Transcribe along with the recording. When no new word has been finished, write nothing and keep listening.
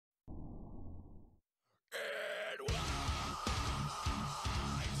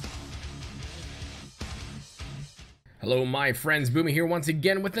Hello my friends, Boomy here once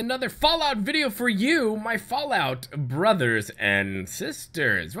again with another Fallout video for you, my Fallout brothers and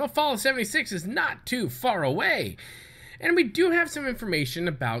sisters. Well, Fallout 76 is not too far away, and we do have some information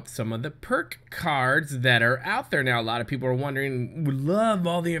about some of the perk cards that are out there now. A lot of people are wondering, we love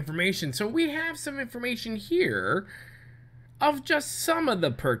all the information, so we have some information here of just some of the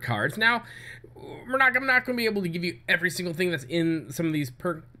perk cards. Now, I'm not going to be able to give you every single thing that's in some of these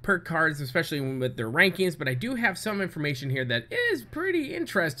perk cards, especially with their rankings, but I do have some information here that is pretty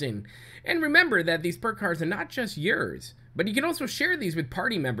interesting. And remember that these perk cards are not just yours, but you can also share these with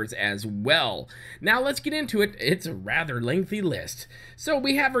party members as well. Now let's get into it. It's a rather lengthy list. So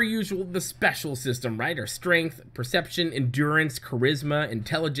we have our usual, the special system, right? Our strength, perception, endurance, charisma,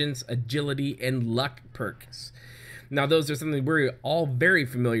 intelligence, agility, and luck perks. Now, those are something we're all very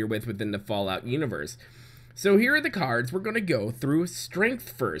familiar with within the Fallout universe. So here are the cards. We're going to go through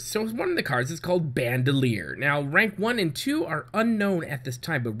strength first. So one of the cards is called Bandolier. Now, rank 1 and 2 are unknown at this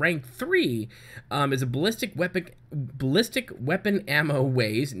time, but rank 3 is a ballistic weapon ammo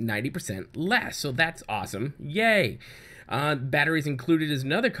weighs 90% less. So that's awesome. Yay. Batteries included is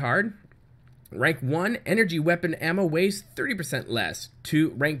another card. Rank 1, energy weapon ammo weighs 30% less.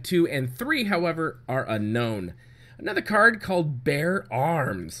 Rank 2 and 3, however, are unknown. Another card called Bear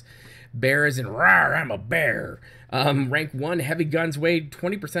Arms. Bear as in, rawr, I'm a bear. Rank 1, heavy guns weigh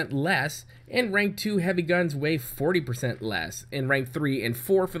 20% less, and rank 2, heavy guns weigh 40% less. And rank 3 and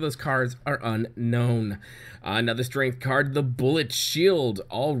 4 for those cards are unknown. Another strength card, the Bullet Shield.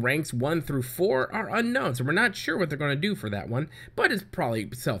 All ranks 1 through 4 are unknown, so we're not sure what they're going to do for that one, but it's probably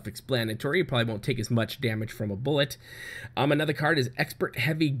self-explanatory. You probably won't take as much damage from a bullet. Another card is Expert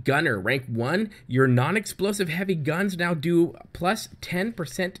Heavy Gunner. Rank 1, your non-explosive heavy guns now do plus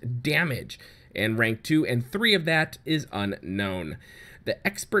 10% damage. And rank 2 and 3 of that is unknown. The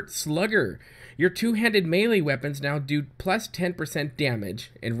Expert Slugger. Your two-handed melee weapons now do plus 10%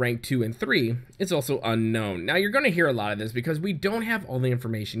 damage, and rank 2 and 3 is also unknown. Now, you're going to hear a lot of this because we don't have all the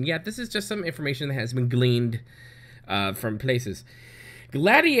information yet. This is just some information that has been gleaned from places.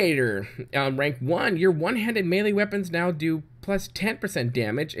 Gladiator. Rank 1, your one-handed melee weapons now do plus 10%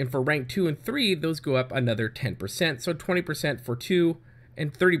 damage, and for rank 2 and 3, those go up another 10%, so 20% for 2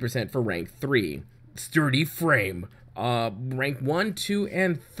 and 30% for rank 3. Sturdy Frame. Rank 1, 2,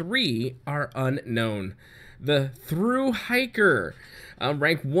 and 3 are unknown. The Through Hiker.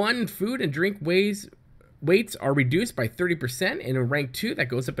 Rank 1, food and drink weights are reduced by 30%, and in rank 2, that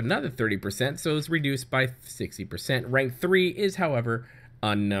goes up another 30%, so it's reduced by 60%. Rank 3 is, however,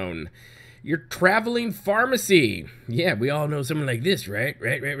 unknown. Your Traveling Pharmacy. Yeah, we all know someone like this, right?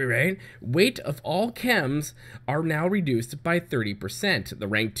 Right. Weight of all chems are now reduced by 30%. The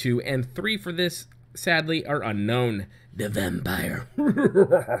rank 2 and 3 for this, sadly, are unknown. The Vampire.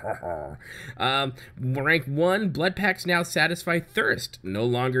 Rank 1, blood packs now satisfy thirst. No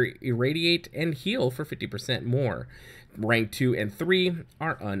longer irradiate and heal for 50% more. Rank 2 and 3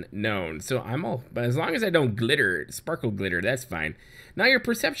 are unknown. So but as long as I don't sparkle glitter, that's fine. Now your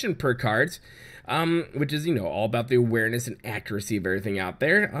perception perk cards, which is, all about the awareness and accuracy of everything out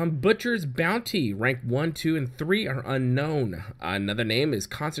there. Butcher's Bounty, rank 1, 2, and 3 are unknown. Another name is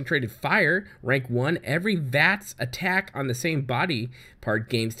Concentrated Fire. Rank 1, every VATS attack on the same body part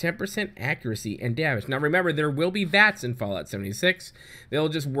gains 10% accuracy and damage. Now remember, there will be VATS in Fallout 76. They'll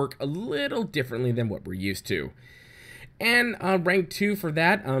just work a little differently than what we're used to. And rank 2 for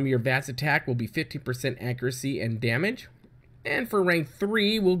that, your VATS attack will be 50% accuracy and damage. And for rank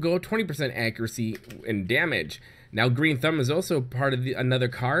 3, we'll go 20% accuracy and damage. Now, Green Thumb is also part of another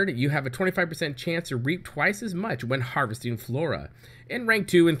card. You have a 25% chance to reap twice as much when harvesting flora. And rank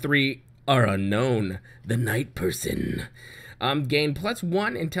 2 and 3 are unknown. The Night Person. Gain plus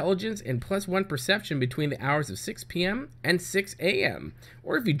 1 intelligence and plus 1 perception between the hours of 6 p.m. and 6 a.m.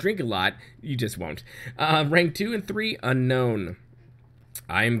 Or if you drink a lot, you just won't. Rank 2 and 3, unknown.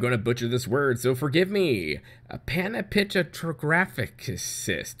 I'm going to butcher this word, so forgive me. A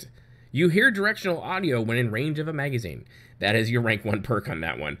Panapitchographicist. You hear directional audio when in range of a magazine. That is your rank 1 perk on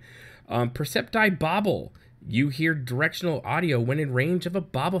that one. Percepti Bobble. You hear directional audio when in range of a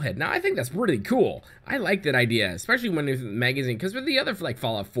bobblehead. Now, I think that's really cool. I like that idea, especially when it's a magazine, because with the other, like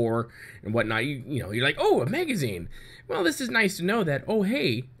Fallout 4 and whatnot, you're like, oh, a magazine. Well, this is nice to know that, oh,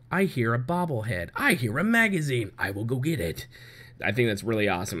 hey, I hear a bobblehead. I hear a magazine. I will go get it. I think that's really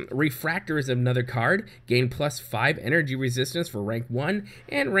awesome. Refractor is another card. Gain plus 5 energy resistance for rank 1,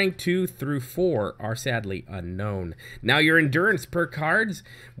 and rank 2 through 4 are sadly unknown. Now your endurance perk cards.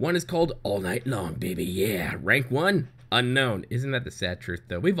 One is called All Night Long, baby. Yeah. Rank 1, Unknown. Isn't that the sad truth,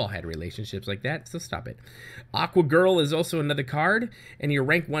 though? We've all had relationships like that, so stop it. Aqua Girl is also another card, and your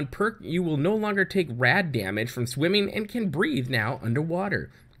rank 1 perk, you will no longer take rad damage from swimming and can breathe now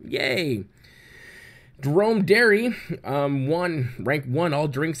underwater. Yay! Jerome Dairy, rank 1, all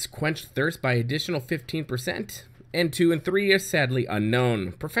drinks quench thirst by additional 15%. And 2 and 3 are sadly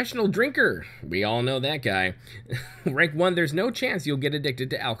unknown. Professional drinker, we all know that guy. Rank 1, there's no chance you'll get addicted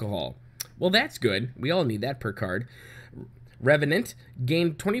to alcohol. Well, that's good. We all need that per card. Revenant,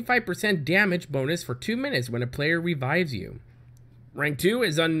 gain 25% damage bonus for 2 minutes when a player revives you. Rank 2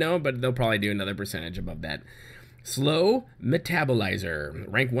 is unknown, but they'll probably do another percentage above that. Slow Metabolizer.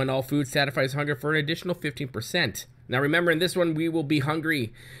 Rank 1, all food satisfies hunger for an additional 15%. Now remember, in this one, we will be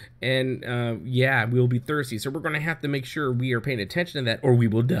hungry and, yeah, we will be thirsty. So we're going to have to make sure we are paying attention to that or we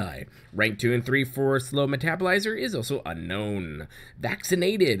will die. Rank 2 and 3 for Slow Metabolizer is also unknown.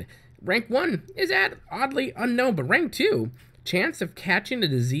 Vaccinated. Rank 1 is oddly unknown, but rank 2, chance of catching a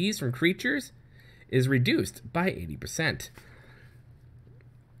disease from creatures is reduced by 80%.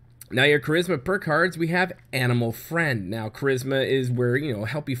 Now your Charisma perk cards, we have Animal Friend. Now Charisma is where,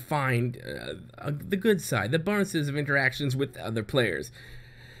 help you find the good side, the bonuses of interactions with other players.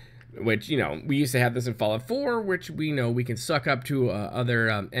 Which, we used to have this in Fallout 4, which we know we can suck up to other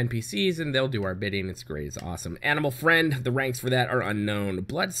NPCs and they'll do our bidding. It's great, it's awesome. Animal Friend, the ranks for that are unknown.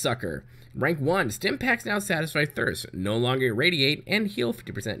 Bloodsucker, rank 1, stim packs now satisfy thirst, no longer irradiate, and heal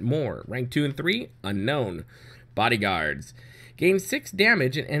 50% more. Rank 2 and 3, unknown. Bodyguards, gain 6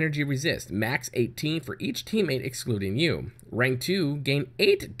 damage and energy resist, max 18 for each teammate excluding you. Rank 2, gain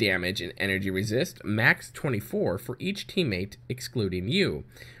 8 damage and energy resist, max 24 for each teammate excluding you.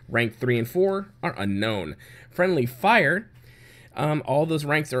 Rank 3 and 4 are unknown. Friendly Fire, all those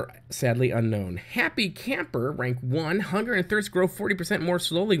ranks are sadly unknown. Happy Camper, rank 1, hunger and thirst grow 40% more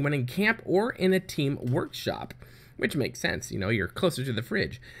slowly when in camp or in a team workshop. Which makes sense, you're closer to the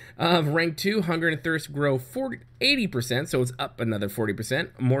fridge. Rank 2, hunger and thirst grow 80%, so it's up another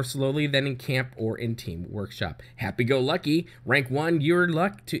 40%, more slowly than in camp or in team workshop. Happy-go-lucky, rank 1, your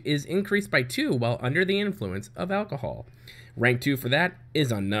luck is increased by 2 while under the influence of alcohol. Rank 2 for that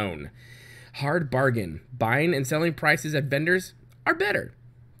is unknown. Hard Bargain, buying and selling prices at vendors are better.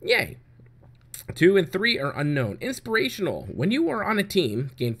 Yay. 2 and 3 are unknown. Inspirational. When you are on a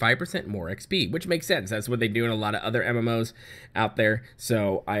team, gain 5% more XP, which makes sense. That's what they do in a lot of other MMOs out there,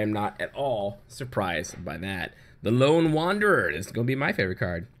 so I am not at all surprised by that. The Lone Wanderer is going to be my favorite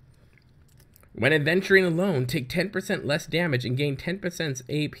card. When adventuring alone, take 10% less damage and gain 10%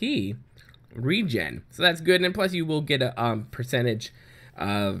 AP regen. So that's good, and plus you will get a percentage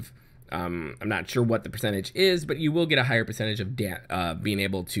of... I'm not sure what the percentage is, but you will get a higher percentage of being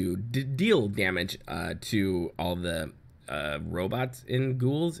able to deal damage to all the robots and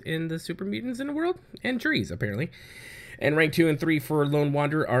ghouls in the super mutants in the world, and trees, apparently. And rank 2 and 3 for Lone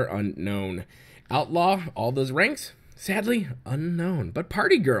Wanderer are unknown. Outlaw, all those ranks, sadly, unknown. But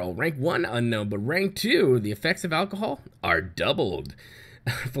Party Girl, rank 1, unknown, but rank 2, the effects of alcohol are doubled.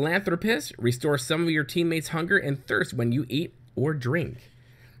 Philanthropist, restore some of your teammates' hunger and thirst when you eat or drink.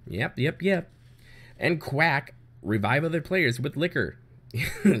 Yep. And Quack, revive other players with liquor.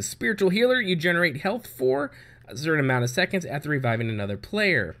 Spiritual Healer, you generate health for a certain amount of seconds after reviving another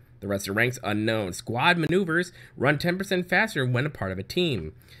player. The rest of ranks unknown. Squad Maneuvers, run 10% faster when a part of a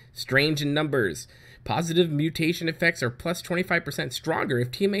team. Strange in Numbers, positive mutation effects are plus 25% stronger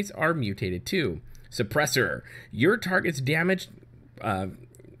if teammates are mutated too. Suppressor, your target's damage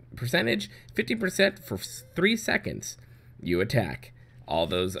percentage 50% for 3 seconds. You attack. All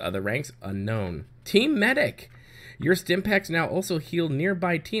those other ranks unknown. Team Medic, your stim packs now also heal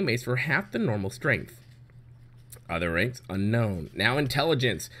nearby teammates for half the normal strength. Other ranks unknown. Now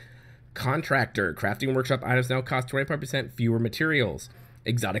Intelligence, Contractor, crafting workshop items now cost 25% fewer materials.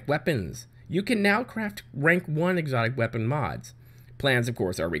 Exotic weapons, you can now craft rank 1 exotic weapon mods. Plans, of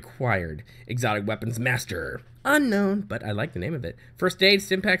course, are required. Exotic weapons master, unknown, but I like the name of it. First aid,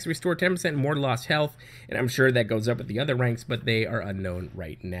 stim packs restore 10% more lost health, and I'm sure that goes up with the other ranks, but they are unknown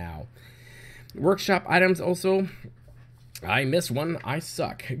right now. Workshop items also, I missed one, I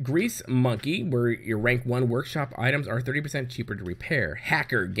suck. Grease Monkey, where your rank 1 workshop items are 30% cheaper to repair.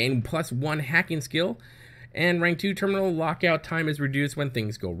 Hacker, gain +1 hacking skill. And rank 2 terminal lockout time is reduced when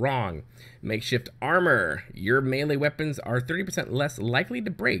things go wrong. Makeshift Armor, your melee weapons are 30% less likely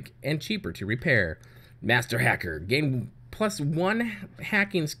to break and cheaper to repair. Master Hacker, gain +1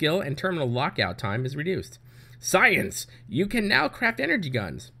 hacking skill and terminal lockout time is reduced. Science, you can now craft energy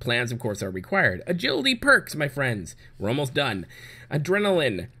guns. Plans, of course, are required. Agility perks, my friends. We're almost done.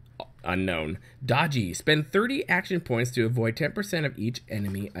 Adrenaline, unknown. Dodgy, spend 30 action points to avoid 10% of each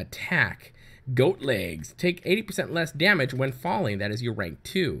enemy attack. Goat legs. Take 80% less damage when falling. That is your rank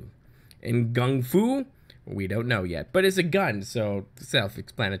 2. And Gung Fu, we don't know yet, but it's a gun, so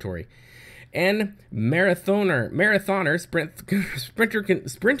self-explanatory. And marathoner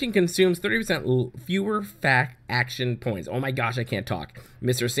sprinting consumes 30% fewer action points. Oh my gosh, I can't talk.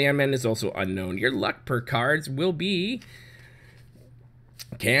 Mr. Sandman is also unknown. Your luck perk cards will be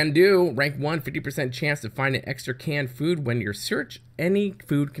Can Do. Rank 1, 50% chance to find an extra canned food when you search any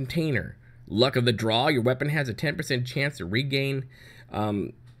food container. Luck of the Draw. Your weapon has a 10% chance to regain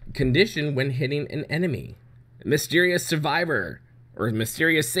condition when hitting an enemy. Mysterious Survivor. Or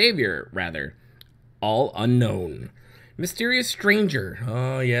Mysterious Savior, rather. All unknown. Mysterious Stranger.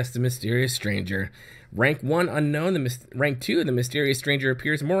 Oh, yes, the Mysterious Stranger. Rank 1, unknown. Rank 2, the Mysterious Stranger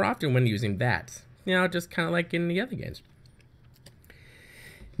appears more often when using VATS. You know, just kind of like in the other games.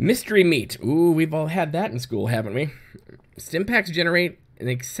 Mystery Meat. Ooh, we've all had that in school, haven't we? Stimpaks generate an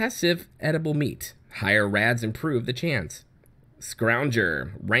excessive edible meat. Higher rads improve the chance.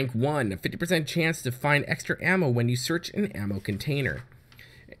 Scrounger, rank 1, 50% chance to find extra ammo when you search an ammo container.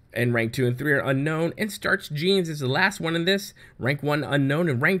 And rank 2 and 3 are unknown. And Starch Jeans is the last one in this. Rank 1 unknown,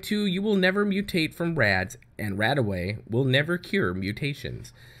 and rank 2 you will never mutate from rads, and Radaway will never cure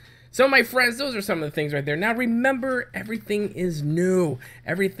mutations. So my friends, those are some of the things right there. Now remember, everything is new.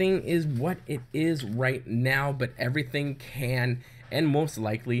 Everything is what it is right now, but everything can and most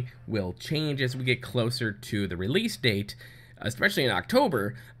likely will change as we get closer to the release date, especially in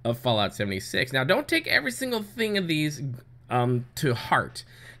October, of Fallout 76. Now, don't take every single thing of these to heart,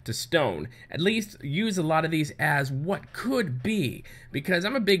 to stone. At least use a lot of these as what could be, because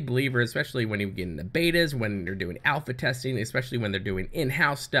I'm a big believer, especially when you get into betas, when they're doing alpha testing, especially when they're doing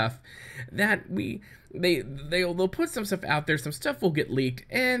in-house stuff, that they'll put some stuff out there, some stuff will get leaked,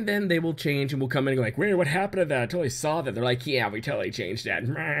 and then they will change and will come in and go like, "Wait, what happened to that? I totally saw that." They're like, "Yeah, we totally changed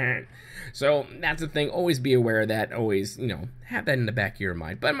that." So that's the thing. Always be aware of that. Always, you know, have that in the back of your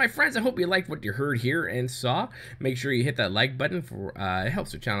mind. But my friends, I hope you liked what you heard here and saw. Make sure you hit that like button for it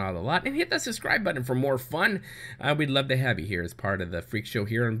helps the channel out a lot, and hit that subscribe button for more fun. We'd love to have you here as part of the Freak Show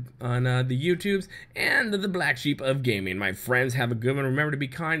here on the YouTubes and the Black Sheep of Gaming. My friends, have a good one. Remember to be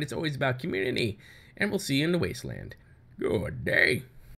kind. It's always about community, and we'll see you in the wasteland. Good day.